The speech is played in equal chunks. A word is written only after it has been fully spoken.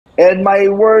And my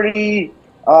worry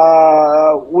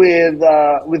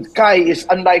with Kai is,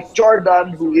 unlike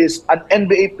Jordan, who is an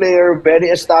NBA player,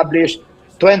 very established,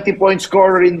 20-point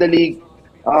scorer in the league,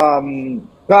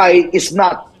 Kai is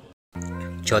not.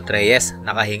 CHOT Reyes,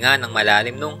 nakahinga ng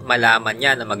malalim nung malaman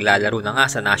niya na maglalaro na nga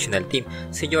sa national team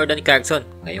si Jordan Clarkson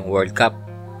ngayong World Cup.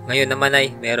 Ngayon naman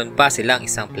ay meron pa silang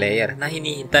isang player na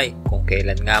hinihintay kung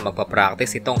kailan nga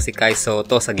magpa-practice itong si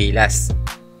Sotto sa Gilas.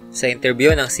 Sa interview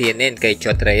ng CNN kay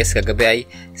CHOT Reyes kagabi ay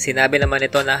sinabi naman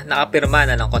ito na nakapirma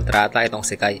na ng kontrata itong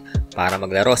si Kai para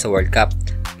maglaro sa World Cup,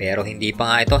 pero hindi pa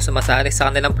nga ito sumasali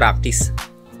sa kanilang practice.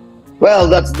 Well,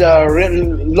 that's the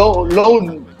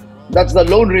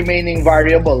lone remaining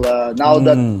variable. Now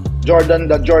that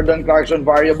the Jordan Clarkson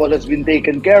variable has been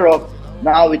taken care of,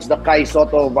 now it's the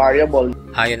Sotto variable.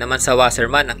 Ayon naman sa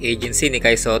Wasserman, ang agency ni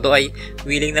Sotto ay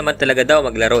willing naman talaga daw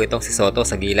maglaro itong si Sotto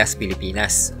sa Gilas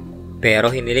Pilipinas.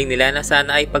 Pero hiniling nila na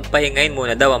sana ay pagpahingayin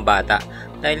muna daw ang bata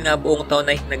dahil nga buong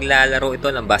taon ay naglalaro ito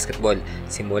ng basketball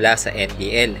simula sa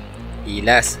NBL,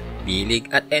 Gilas, B-League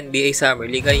at NBA Summer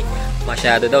League ay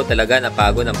masyado daw talaga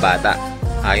napagod ng bata.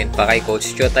 Ayon pa kay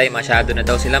Coach Chot ay masyado na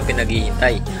daw silang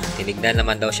pinaghihintay. Tinignan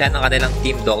naman daw siya ng kanilang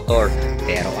team doctor,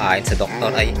 pero ayon sa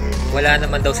doktor ay wala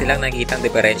naman daw silang nakikitang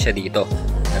diferensya dito.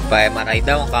 Nagpa-MRI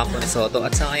daw ang kampo ni Sotto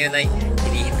at sa ngayon ay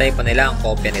hinihintay pa nila ang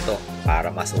kopya nito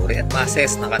para masuri at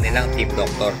ma-assess ng kanilang team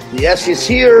doctor. Yes, he's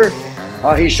here.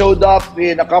 He showed up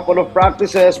in a couple of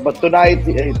practices, but today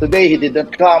he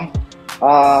didn't come.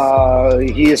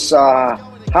 His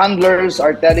handlers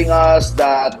are telling us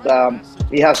that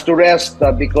he has to rest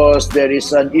because there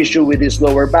is an issue with his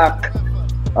lower back.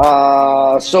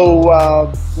 So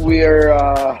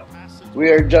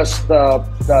we're just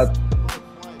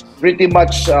pretty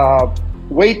much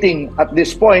waiting at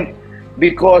this point,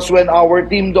 because when our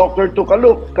team doctor took a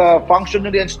look,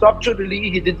 functionally and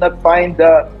structurally, he did not find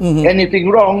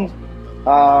anything wrong.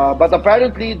 But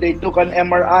apparently, they took an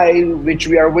MRI,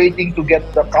 which we are waiting to get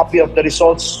the copy of the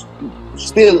results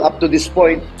still up to this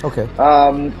point. Okay.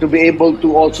 To be able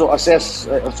to also assess,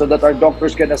 so that our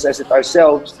doctors can assess it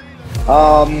ourselves.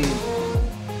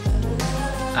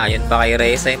 Ayon pa kay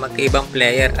Reyes ay magkaibang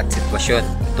player at sitwasyon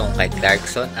itong kay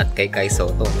Clarkson at kay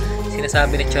Sotto.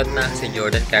 Sinasabi ni Chot na si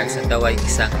Jordan Clarkson daw ay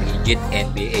isang legit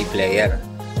NBA player.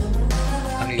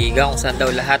 Ang liga kung saan daw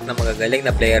lahat ng magagaling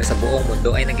na player sa buong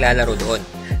mundo ay naglalaro doon.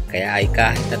 Kaya ay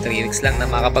kahit na 3 weeks lang na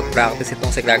makapag-practice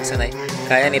itong si Clarkson ay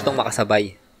kaya nitong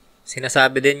makasabay.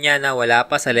 Sinasabi din niya na wala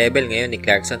pa sa level ngayon ni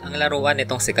Clarkson ang laruan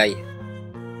nitong si Kai.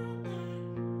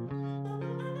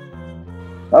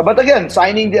 But again,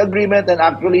 signing the agreement and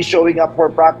actually showing up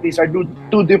for practice are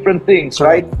two different things,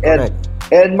 right?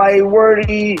 And my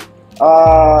worry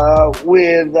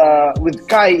with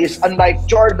Kai is, unlike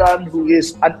Jordan, who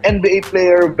is an NBA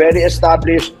player, very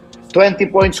established,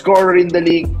 20-point scorer in the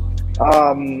league,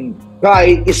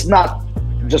 Kai is not,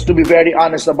 just to be very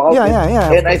honest about it.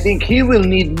 And I think he will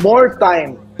need more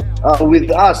time with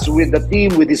us, with the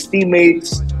team, with his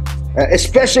teammates,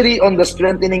 especially on the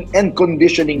strengthening and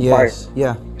conditioning part.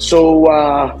 So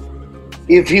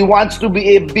if he wants to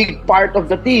be a big part of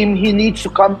the team, he needs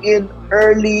to come in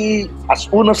early, as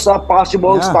soon as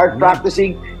possible, start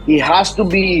practicing. He has to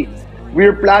be,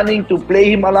 we're planning to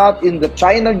play him a lot in the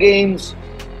China games,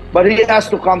 but he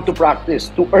has to come to practice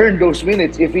to earn those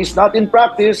minutes. If he's not in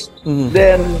practice,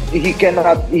 then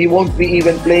he won't be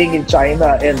even playing in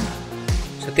China. And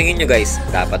sa tingin nyo guys,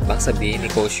 dapat bang sabihin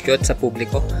ni Coach Chot sa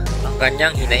publiko ang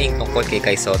kanyang hinaing tungkol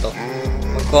kay Sotto?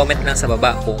 Mag-comment lang sa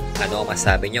baba kung ano ang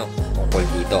masabi nyo tungkol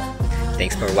dito.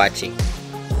 Thanks for watching.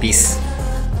 Peace!